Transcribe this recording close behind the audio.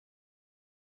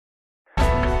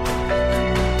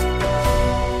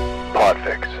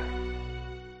Podfix.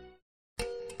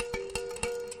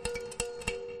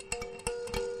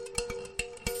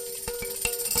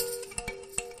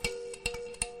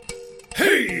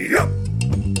 Hey up!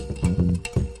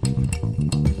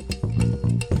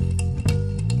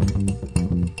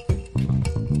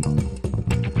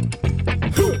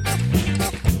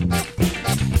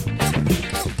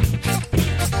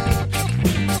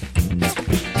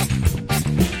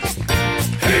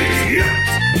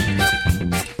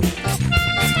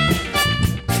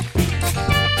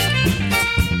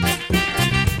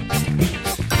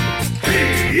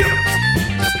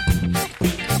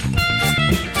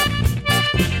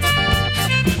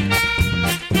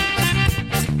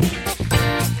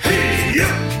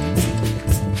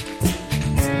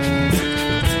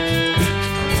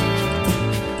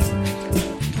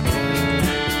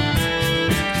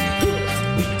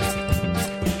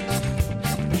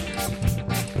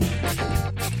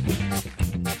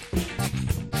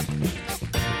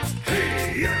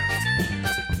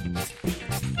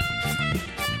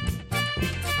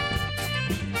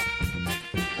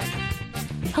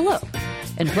 Hello,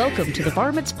 and welcome to the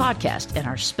Varmints Podcast and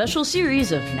our special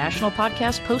series of National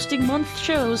Podcast Posting Month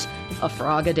shows, A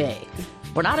Frog a Day.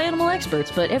 We're not animal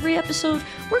experts, but every episode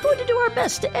we're going to do our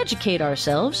best to educate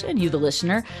ourselves, and you the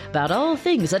listener, about all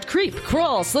things that creep,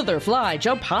 crawl, slither, fly,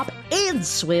 jump, hop, and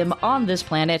swim on this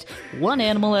planet, one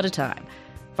animal at a time.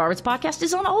 Varmints Podcast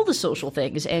is on all the social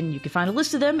things, and you can find a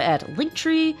list of them at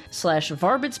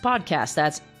linktree/Varmints Podcast.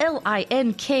 That's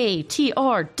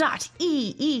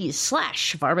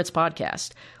linktr.ee/Varmints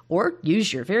Podcast. Or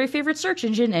use your very favorite search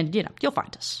engine, and, you'll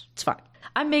find us. It's fine.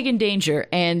 I'm Megan Danger,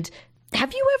 and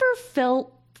have you ever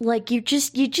felt like you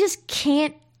just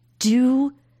can't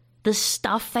do the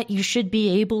stuff that you should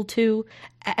be able to?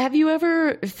 Have you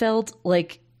ever felt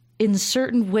like in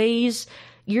certain ways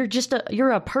you're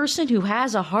a person who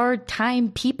has a hard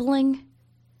time peopling?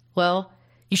 Well,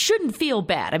 you shouldn't feel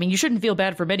bad. I mean, you shouldn't feel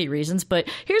bad for many reasons, but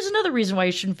here's another reason why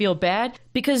you shouldn't feel bad.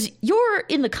 Because you're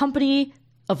in the company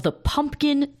of the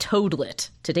pumpkin toadlet,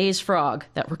 today's frog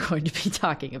that we're going to be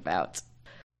talking about.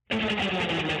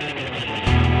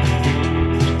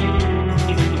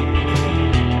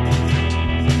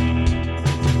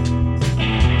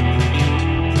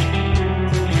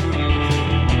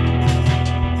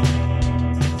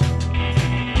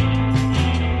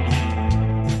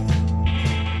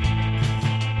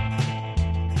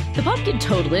 The pumpkin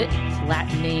toadlet,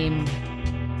 Latin name,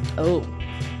 oh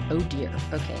dear,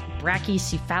 okay.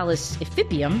 Brachycephalus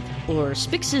iphipium, or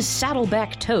Spix's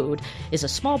saddleback toad, is a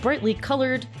small, brightly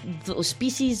colored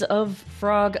species of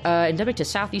frog endemic to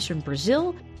southeastern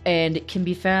Brazil, and it can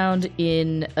be found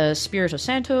in Espírito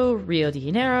Santo, Rio de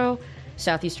Janeiro,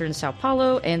 southeastern Sao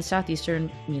Paulo, and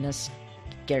southeastern Minas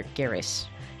Gerais.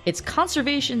 Its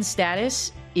conservation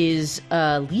status is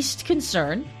least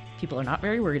concern. People are not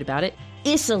very worried about it.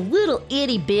 It's a little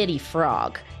itty-bitty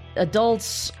frog.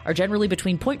 Adults are generally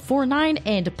between 0.49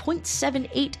 and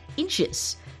 0.78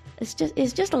 inches. It's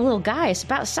just a little guy. It's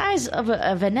about the size of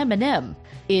an M&M.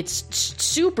 It's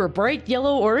super bright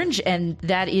yellow-orange, and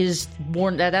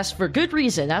that's for good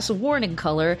reason. That's a warning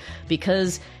color,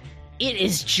 because it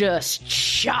is just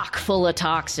chock full of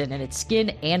toxin in its skin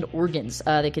and organs.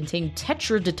 They contain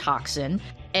tetrodotoxin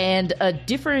and a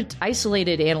different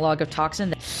isolated analog of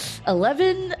toxin,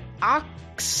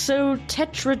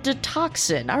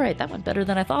 11-oxytetrodotoxin. All right, that went better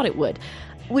than I thought it would,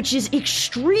 which is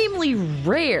extremely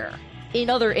rare in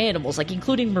other animals, like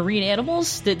including marine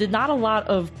animals. Not a lot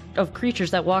of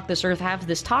creatures that walk this earth have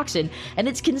this toxin, and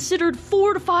it's considered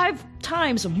 4 to 5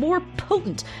 times more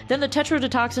potent than the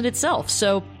tetrodotoxin itself.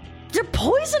 So they're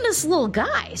poisonous little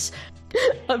guys.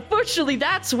 Unfortunately,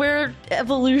 that's where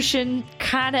evolution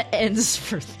kind of ends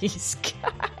for these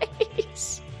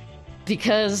guys.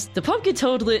 Because the pumpkin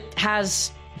toadlet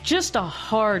has just a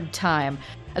hard time.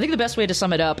 I think the best way to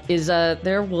sum it up is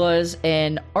there was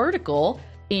an article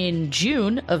in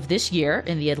June of this year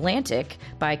in The Atlantic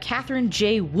by Catherine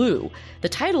J. Wu, the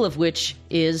title of which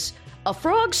is "A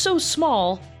Frog So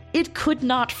Small It Could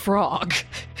Not Frog."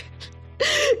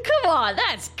 Come on,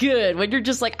 that's good. When you're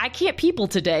just like, I can't people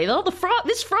today. Oh,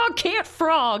 this frog can't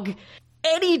frog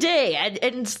any day.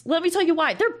 And let me tell you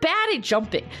why. They're bad at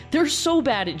jumping. They're so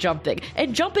bad at jumping.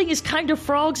 And jumping is kind of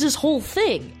frogs' whole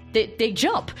thing. They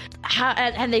jump.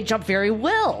 And they jump very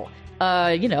well.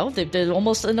 They're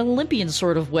almost an Olympian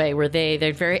sort of way where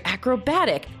they're very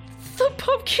acrobatic. The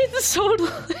pumpkin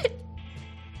toadlet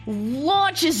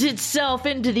launches itself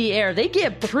into the air. They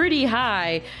get pretty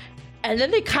high. And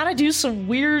then they kind of do some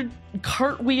weird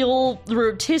cartwheel,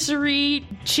 rotisserie,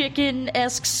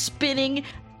 chicken-esque spinning,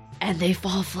 and they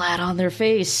fall flat on their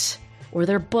face or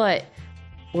their butt.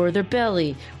 or their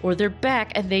belly or their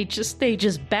back, and they just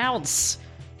bounce.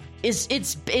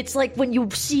 It's like when you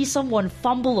see someone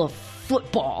fumble a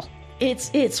football.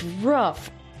 It's rough.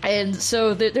 And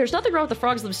so there's nothing wrong with the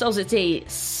frogs themselves. It's a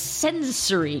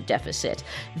sensory deficit.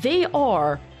 They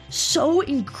are so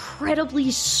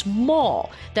incredibly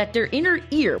small that their inner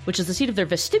ear, which is the seat of their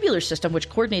vestibular system, which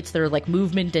coordinates their like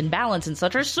movement and balance and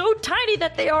such, are so tiny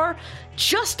that they are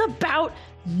just about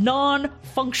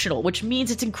non-functional, which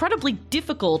means it's incredibly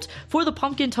difficult for the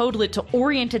pumpkin toadlet to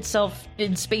orient itself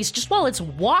in space just while it's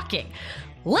walking,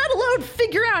 let alone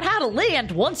figure out how to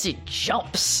land once it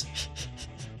jumps.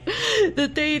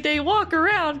 That they walk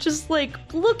around just like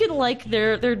looking like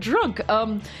they're drunk.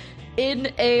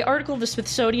 In a article in the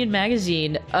Smithsonian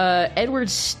Magazine, Edward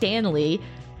Stanley,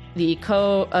 the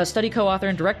study co-author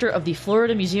and director of the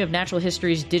Florida Museum of Natural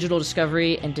History's Digital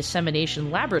Discovery and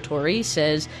Dissemination Laboratory,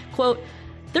 says, quote,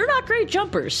 "They're not great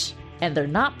jumpers, and they're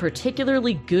not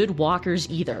particularly good walkers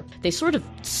either. They sort of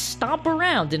stomp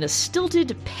around in a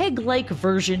stilted, peg-like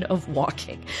version of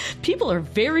walking. People are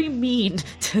very mean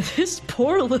to this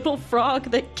poor little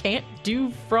frog that can't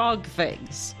do frog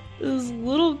things. This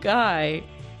little guy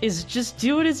is just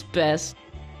doing his best."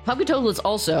 Pumpkin toadlets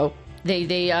also, they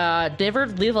never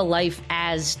live a life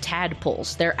as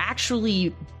tadpoles. They're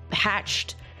actually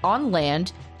hatched on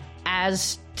land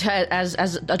as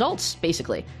adults,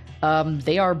 basically.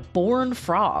 They are born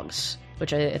frogs,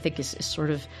 which I think is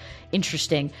sort of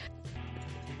interesting.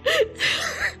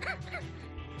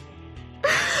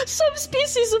 Some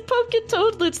species of pumpkin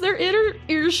toadlets, their inner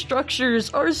ear structures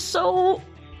are so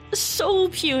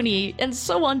puny and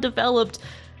so undeveloped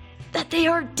that they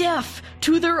are deaf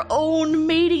to their own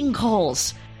mating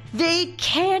calls. They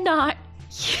cannot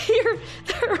hear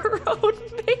their own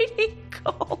mating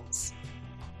calls.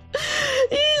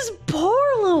 These poor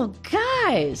little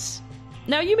guys.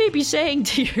 Now you may be saying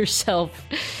to yourself,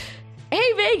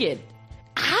 "Hey Megan,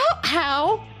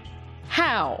 how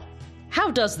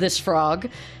does this frog?"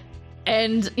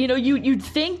 And you'd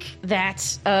think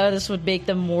that this would make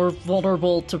them more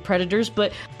vulnerable to predators,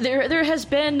 but there has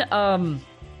been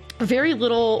very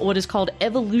little what is called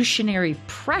evolutionary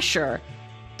pressure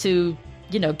to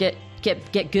get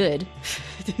good.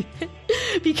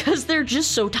 Because they're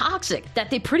just so toxic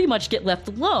that they pretty much get left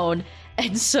alone,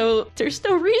 and so there's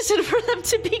no reason for them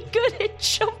to be good at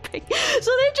jumping.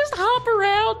 So they just hop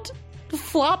around,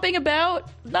 flopping about,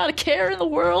 not a care in the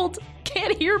world,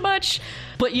 can't hear much.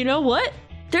 But you know what?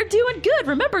 They're doing good.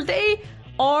 Remember, they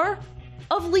are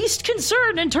of least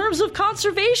concern in terms of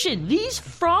conservation. These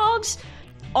frogs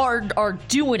are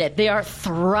doing it. They are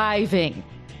thriving.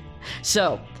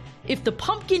 So, if the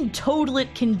pumpkin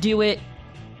toadlet can do it,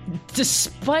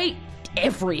 despite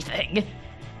everything,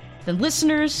 then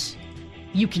listeners,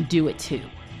 you can do it too.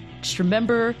 Just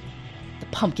remember the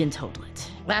pumpkin toadlet.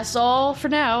 That's all for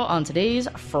now on today's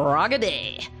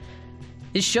Frog-a-Day.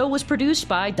 This show was produced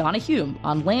by Donna Hume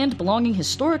on land belonging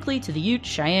historically to the Ute,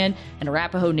 Cheyenne, and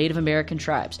Arapaho Native American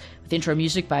tribes, with intro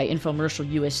music by Infomercial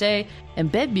USA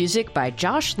and bed music by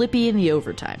Josh Lippy and the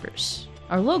Overtimers.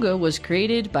 Our logo was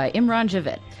created by Imran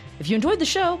Javed. If you enjoyed the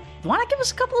show, why not give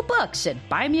us a couple of bucks at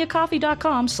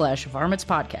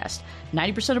buymeacoffee.com/varmintspodcast.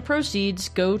 90% of proceeds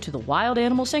go to the Wild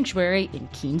Animal Sanctuary in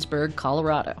Keensburg,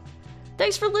 Colorado.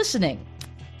 Thanks for listening.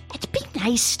 And be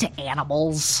nice to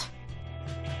animals.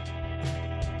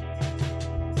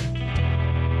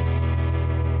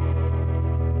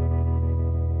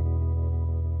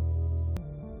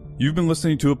 You've been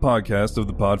listening to a podcast of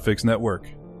the Podfix Network.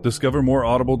 Discover more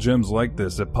audible gems like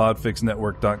this at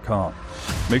podfixnetwork.com.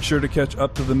 Make sure to catch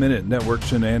up-to-the-minute network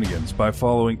shenanigans by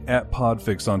following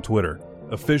 @Podfix on Twitter,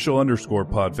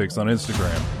 official_Podfix on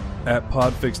Instagram,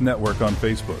 @Podfix Network on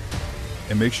Facebook.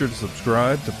 And make sure to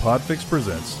subscribe to Podfix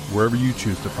Presents wherever you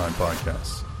choose to find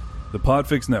podcasts. The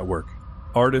Podfix Network,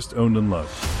 artist owned and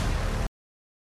loved.